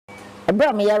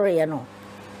Abra me yare no.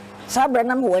 Sabra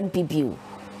na mo NPP.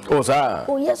 Oh sir.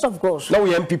 Oh yes of course. Now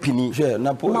we MPP ni. Share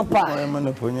na po. Na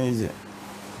po nya ize.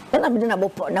 Na bi na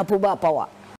po ba power.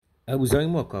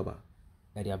 Abuzan mo akaba.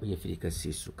 Na dia be Africa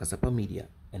sisu kasapa media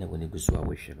ena woni gusu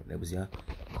awehwe no. Na abuzan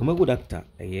kumawood actor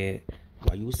eye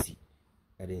wayoosi.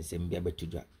 Ade nsem bia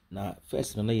betudwa. Na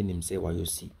first no na yenim say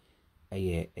wayoosi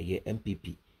eye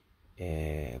MPP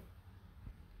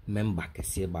member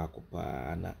kese ba ko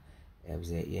pa na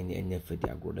abuzan yenye fedi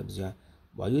agro na abuzan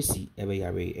wayoosi ebe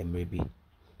yare emrebi.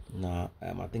 Now,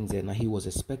 I think that he was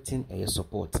expecting a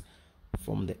support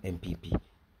from the MPP.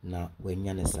 Now, when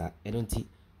Yanesa, I don't think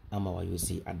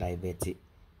wayoosi are diverted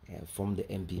from the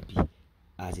MPP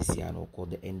as is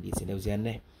called the NDC. And there was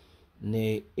a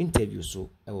interview so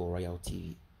Royal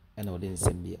TV, and I didn't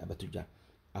send me about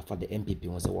after the MPP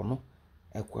was a one,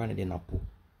 a quantity in Apo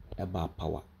about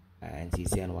power. And he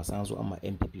said, I was also on my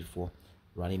MPP for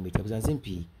running meetups and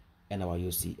MP, and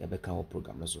wayoosi a become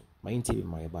program. So, my interview,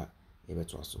 my bar.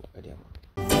 Also,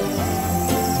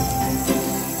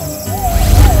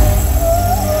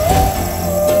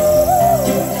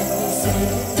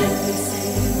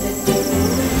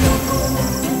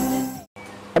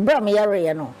 Abra me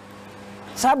yare no.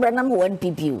 Sabra na mo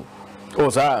NPP. Oh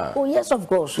sir. Oh yes of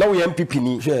course. Now we MPP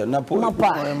ni. Share na po. Na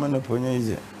po nya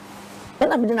ize.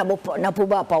 Na bi na po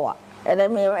ba power. And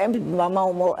then MPP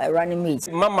mama running meet.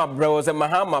 Mama bro was a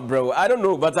Mahama bro. I don't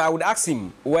know, but I would ask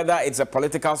him whether it's a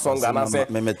political song. And I say,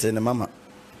 Memete mama.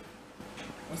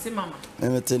 What's it, mama?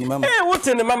 Memete mama. Hey, what's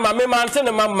in the mama? Me man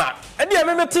the mama. Edi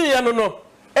memete ya no.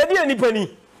 Edi ani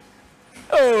pani.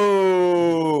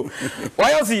 Oh.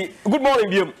 Wayoosi, good morning,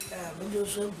 Biam.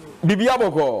 Bibi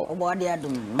aboko. Obade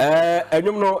adum.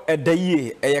 Enyum no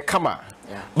edaye eye kama.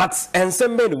 But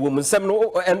ensembe no woman sem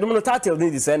no endum no title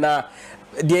ni say na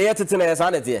de yetete na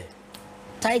yesanete.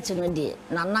 Title no de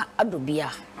Nana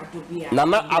Adobia.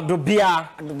 Nana Adobia.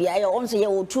 Adobia ye on say ye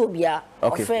otu obia,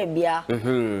 ofa bia.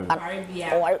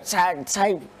 Or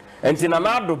side. Enti Nana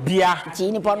Adobia.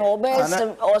 Ti nipa no obe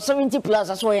or 70 plus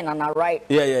as well Nana right.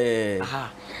 Yeah.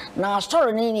 Aha. Na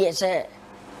story ni ye say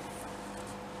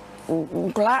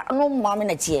nkla no mama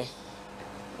na tie.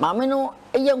 Mama no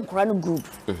eye nkra no group.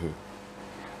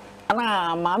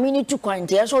 Ana mama ni tu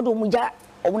kwante ye so do muja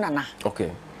omunana.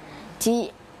 Okay.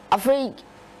 Ti afei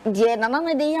die nana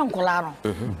na de yankola no.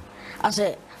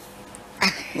 Ase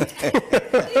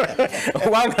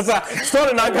Wangasa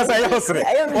story na kasa yosre.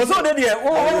 Oso de die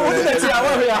o de ti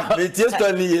awo ya. Me tie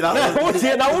story na. O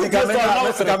tie na o tie story na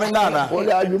o kame nana. o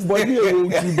ya body e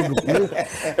ti.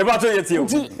 E ba to ye ti o.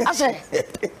 Ti ase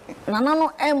nana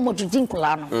no e motutin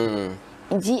kola no.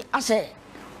 Nti ase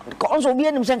ko onso bi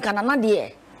enim se nka nana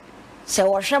de se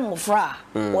wo hwe mofra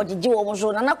wo gigi wo mo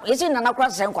so nana yesi nana kra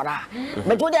se nkora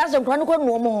beto de ase nkora no ko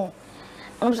no mo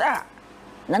no sa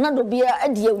nana do bia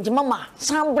adie nti mama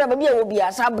sambra ba bia wo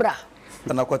bia sabra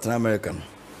na ko tena American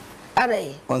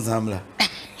are on samla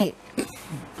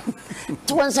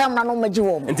ti won samna no magi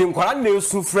wo nti nkora na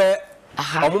esu frɛ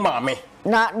omo maame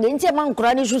na de nti ma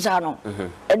nkora ni su sa no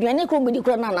aduane ko bidi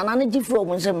kora na nana ne gi fro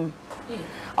mo nsem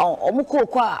omo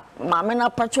ko a maame na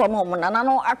patcho mo nana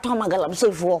no ato magalam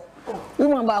sefo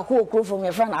woman ba ko okro from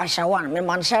your friend Ashawan me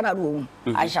man shara room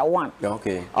Ashawan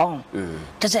okay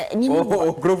kase ni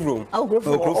okro from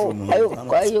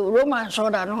ayo Roman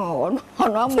soda no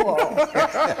amo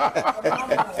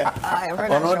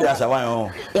ono de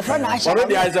Ashawan your friend Ashawan ono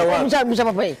de Ashawan bisa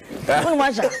papa ko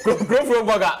ma sha okro from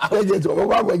baga eje to ko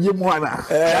gwa ji mu ana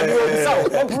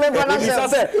bisa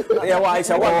se ya wa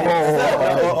Ashawan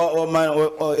o man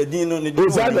edin no ni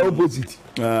opposite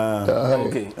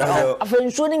okay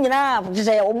afenso ni nyina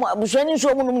say obusuani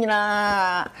nso mu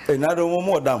nyina na do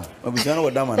mo dam obusuani wo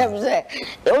dam ana o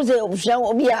say obusuani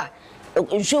obi a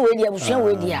nso we dia obusuani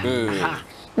we dia aha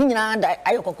ni nyina da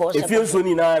ayo kokko se efenso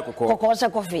ni na kokko se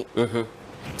kofi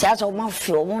tia so ma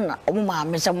fi o mu na o mu ma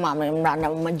me se ma me mra na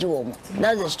magi wo mu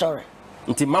that's the story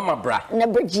nti mama bra na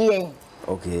beji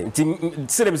okay nti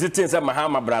sire bi tin se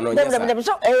mahama bra no nyesa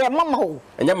so mama o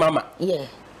enya mama yeah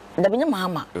Dabinya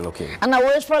mama. Okay. And I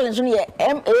was spelling so here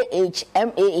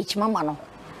MAH mama no.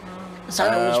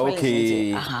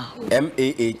 Okay.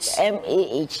 MAH.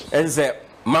 And say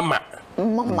mama.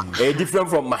 Mama. Different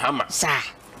from Mahama. Sir.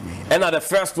 And the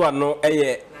first one no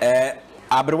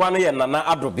Abrewa no ye Nana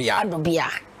Adobia.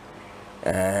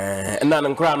 Na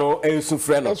nkra no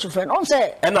esufre no. Esufre on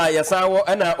say. Na yesa wo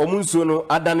na omunsuo no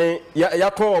adane ya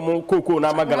to omu koko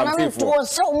na magalam fefo. Na to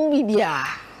se bibia.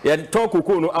 Ya to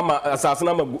koko no ama asase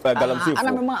na galam fefo.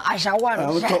 Ana me ma Ashawan.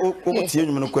 O tie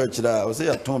nyum no kwa kira o say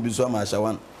ya ton bi so ama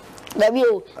Ashawan. Dabi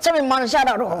o se me man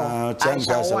shada do.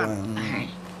 Ashawan.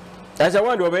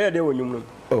 Ashawan do be ye de wonyum no.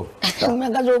 Oh. Me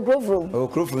ga zo crofro. Oh,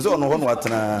 crofro so no ho no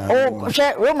atena. Oh,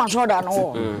 she Roma soda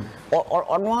no.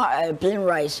 Ono plain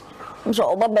rice.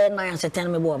 So oba be 9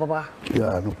 certain me bo papa.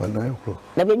 Yeah, no pa 9 o'clock.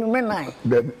 Na be number 9.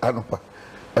 Then anopa.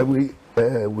 We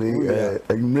you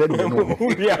made no.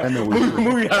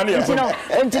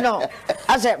 Entino.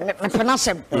 As a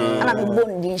penasem. Ana me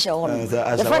bon din she hono.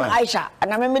 The friend Aisha,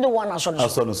 and I me the one aso no.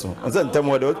 Aso no so. Nse ntem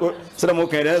wo de. Se dem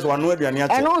okay, there's one no aduane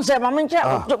ate. And on say mama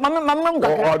nche, mama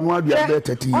ngakra. No aduane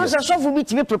 30. On say so for be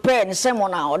to be prepared the same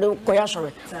one now or the koya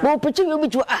sorry. Bo pichi you be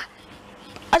to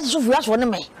as so for aso no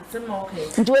me.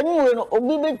 Okay. Nti wani no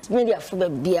obi bet media for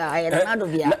bia aye na do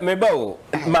bia. Me ba o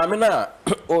maame na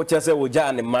o chese wo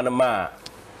ja ne man ma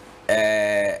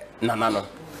nana no.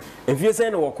 Enfie se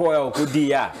ne wo ko ya okodi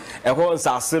ya e ho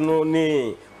nsase no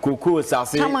ni koko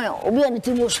sase. Tama obi ani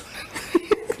timos.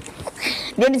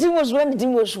 Ni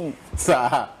timos.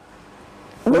 Sa.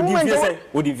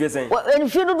 Odi fiese. En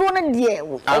fi do na de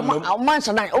o man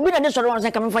sadan obi na de so don say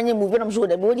come fanye movie na so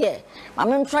de be de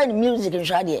I'm trying music in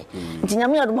shade nti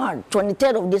nyame adoma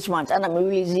 23rd of this month and I'm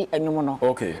releasing anyumo no.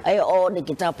 Okay. I all the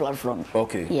guitar platforms.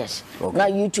 Okay. Yes. Okay. Now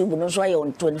YouTube no so I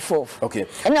on 24th. Okay.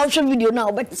 And now show video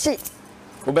now but see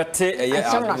obete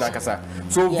na kasa.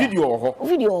 So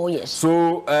video yes.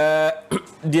 So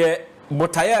the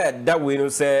botaya that we no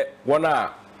say wana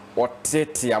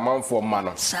otete amanfo ma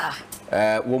no. Sir.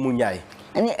 Wo munyai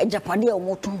ani ejapade o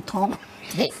motonton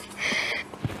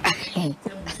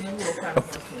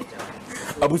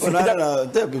abusu na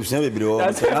te busu bebre o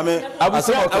na me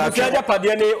abusu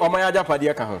ajapade ni o man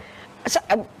ajapade ka ho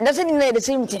that's in the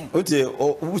same thing ote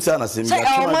o busa na sem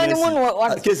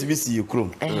ya case bi si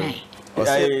krom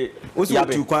osi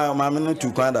tu kwan ma me no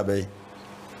tu kwan da be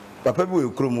papa bi we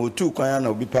krom o tu kwan na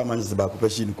obi pa man se ba ko pa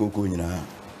shi ni koko nyina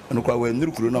no kwa we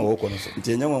nduru kuro na wo kono so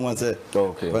nti enya nwa se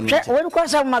okay when kwa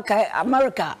sa maka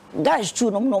America guys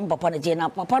too no papa na je na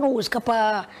papa no was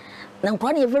kapa na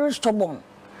kwa na very stubborn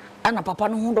ana papa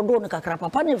no ho dodo no kakra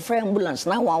papa na free ambulance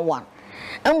 911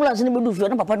 ambulance ni bedu fi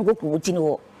na papa no ko ti ni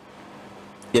ho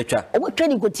ye twa o twa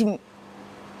ni ko tim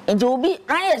nti obi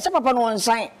aye se papa no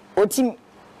onsan o tim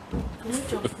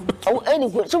oh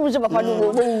anyway so we say papa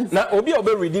no na obi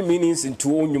obe reading meanings into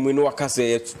onyumu no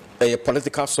akase a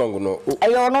political song no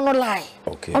ayo no lie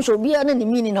okay so obi na ni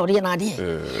meaning na ode na ade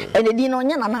e de di no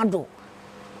nya nanado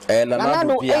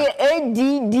nanado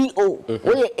ADDO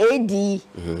we AD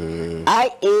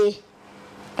IA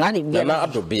na de bia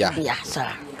nanado bia sir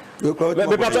me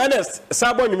pato honest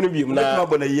sabo nyumu no bi mu na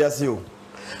bo na yiyase o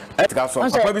etika so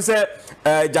papa bi say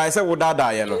jai say wo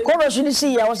dada ye no ko so ni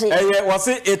see ya wo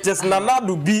say it is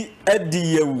nanado bi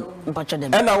adi yewu mpacho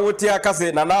dem and I would say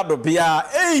nanado bia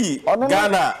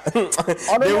Ghana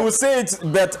they will say it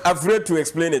but afraid to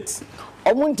explain it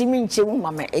omuntimi nchemu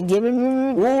mama egebe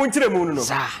wo nchire mu no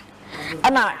sa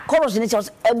ana ko so ni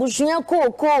say ebusuya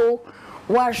koko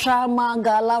wa sha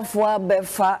magalafo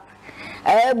abefa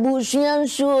ebusuya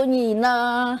nso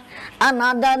nyina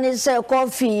anada ni se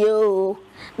coffee o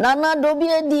nana do bi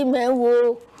edi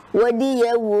mewo wadi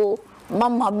yewo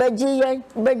mama bejiye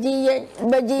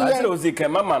I was the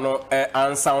mama no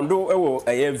and sound ewo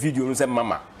video no say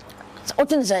mama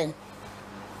what you say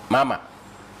mama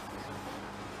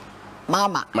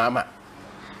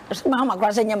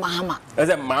kwa say mama I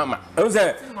say mama I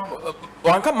say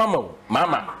wanka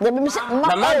mama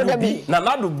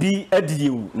nana do bi edi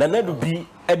yewu nana do bi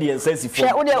edi ensensifo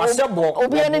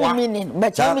obi ene ni meaning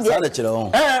but me dey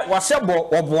wasebo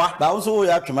oboa ba wo so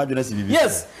ya twema dwena si bibi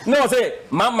yes no say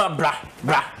mama bra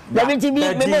da bi ti bi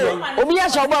obi ya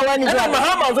so ba wa ni so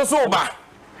mama so ba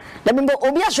da bi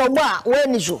obi ya so ba wa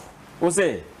ni so o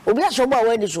say obi ya so ba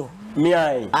wa ni so mi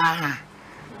ai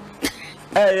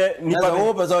ni pa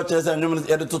wo pesa chese ndum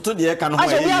ye de toto de ka no ho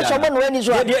obi ya so ba no wa ni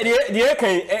so de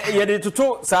kan ye de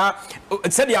toto sa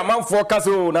se de amanfo ka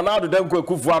so na na do dan ko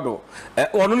akufu ado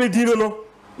ono ne di no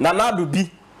na na do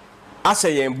bi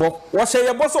ahye yen bo wo hye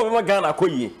ye bo so be Ghana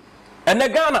koyie ene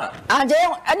Ghana anje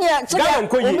ania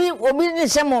obi ni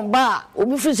semo ba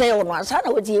obi fi se ye no asa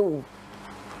na woti ewu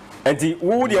enti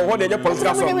wo de ho de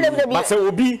political song but say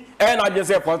obi na je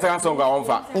say political song ga won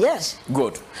fa yes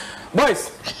good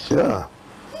boys yeah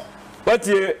what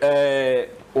you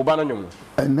obana nyum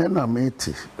and then I met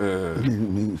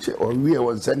me or we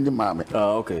were sending mama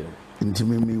okay nti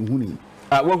me huni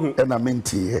wo hu and I meant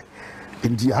here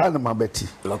nti ha na mabeti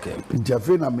okay nti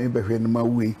afi na me behwe na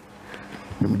mawe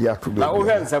nim dia to be na wo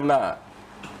hwe nsem na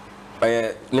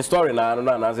ni story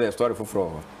na say story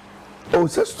foforo oh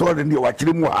say story ndi wa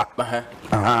kire mu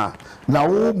ha na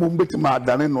wo mo mbeti ma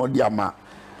adane no dia ma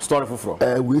story foforo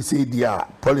we say dia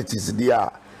politics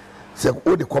dia say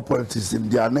all the politics in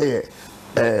dia na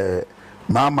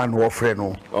mama no ofre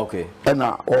no okay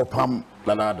ena opam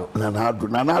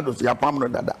nanado ya pam no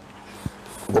dada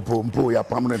opompo ya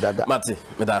pam no dada mate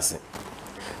medase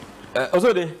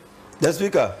osode the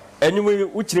speaker anyway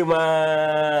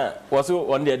uchirema waso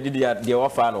on de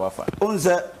wafa no wafa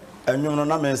onse enwom no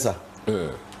na mesa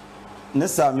ne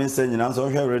sa mesa nyina so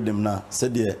hwe redim na se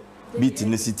de beat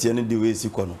ne sitie ne de we si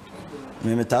kono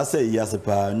me meta se yi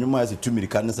asepa nwuma ase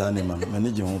tumirika ne sa ne ma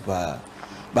me je ho pa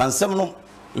bansem no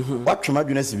watwema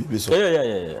dwuna si bibi so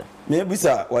yeah me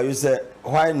bisa wayo se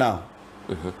why now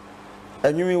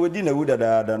enwumi wodi na wuda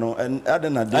da no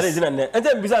adena this adena ne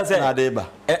ente bisa se na deba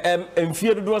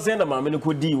emfie dodo se na ma me ne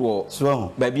kodi wo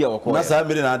so ba bia wo ko na sa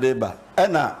me na deba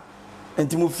ena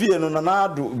enti mu fie no na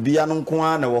ado bia no nko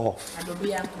a na wo ho ado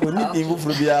bia oni din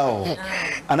bufuru bia ho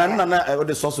anana na o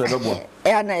de soso ebebo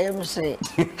na em say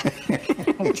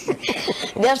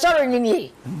they sorry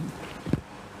ni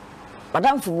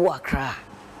madam fu akra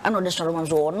ano de sorry man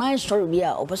so nice story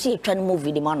bia opose twa ni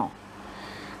movie di mano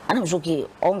anam so ki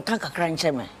on kan kakra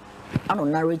ncheme ano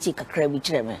narrative kakra bi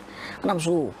chireme anam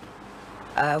so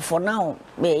for now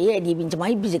me ye di bi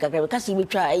ntama busy kakra because we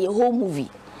try a whole movie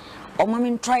o ma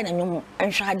me try na nyum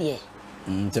enhwa de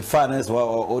the fairness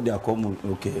o de akomu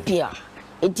okay pia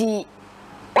eti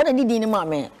o de di ni ma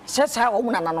me sesa o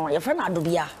mu na no ye fa na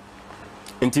adobia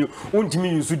enti untimi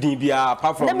yusu din bia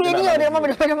apart from na bi ni o de ma me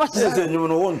de ma se nyum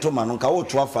no won to ma no ka wo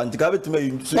to afa nti ka betima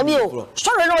yusu na bi o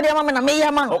sorry no de ma me na me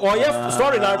ya ma no o ye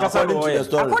story na ka sa no ye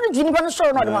according to ni ba no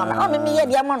story no de ma me o me ye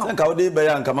de ma no ka o de be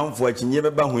ya nka manfo akinye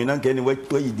be ba hu na nka ni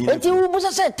wayi din eti wo bu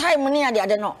se time ni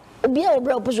ade no obi a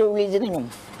obra opo so release ni nyum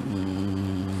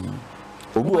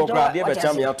obi okra de be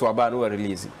cham ya to aba no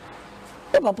release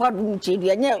e papa du chi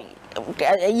dia nya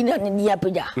yi na ni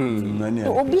apeja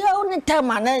obi a on time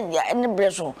na ne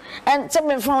breso and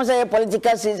some from say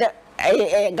political say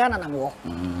Ghana na mo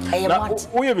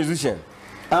who you musician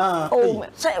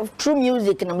say true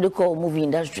music na medical movie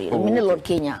industry in Lord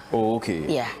Kenya okay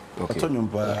yeah okay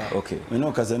okay me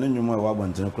no kasa ne nyum e wa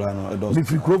bonten kura no e do me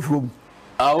fi from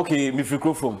okay me fi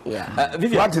from yeah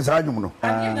what is anyum no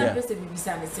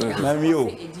na mi o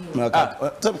na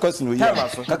ka some question we ya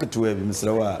ka keto e bi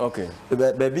misra wa okay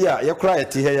baby a ye kura ye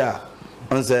ti he ya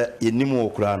on say ye nim o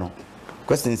kura no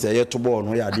question say ye to ball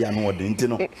no ya de anu ode nti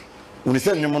no uni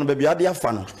say nyum no baby ade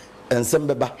afa no ensem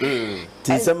beba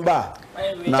ti ensem ba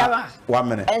na 1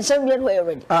 minute ensem we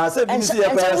already say bi si e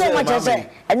pa say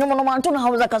enum no man to na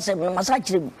hausa ka say na masa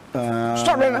kire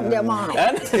stop na dem ma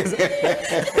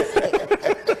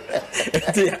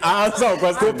the answer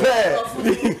was to pay.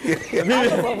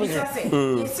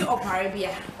 It's Oparabia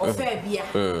or Fabia.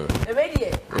 The radio.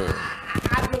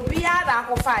 Adubia,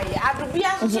 Rakofai,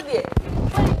 Adubia, on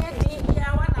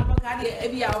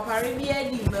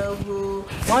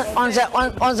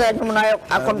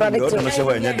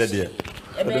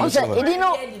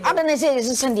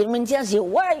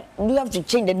why do you have to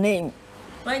change the name?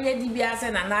 When you DBS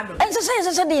and another. And so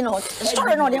say no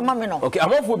story no the mammy no. Okay,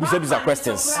 I'm off for these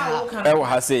questions. I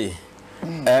will say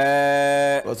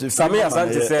Sami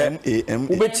Asante say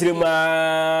ubechirima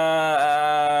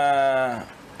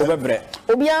obebre.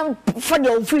 Obian for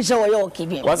your free so you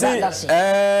keep. Was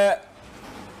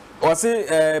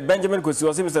it Benjamin Kosi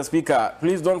was Mr. Speaker,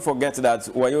 please don't forget that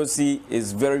Wayoosi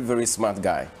is very smart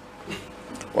guy.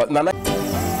 What Nana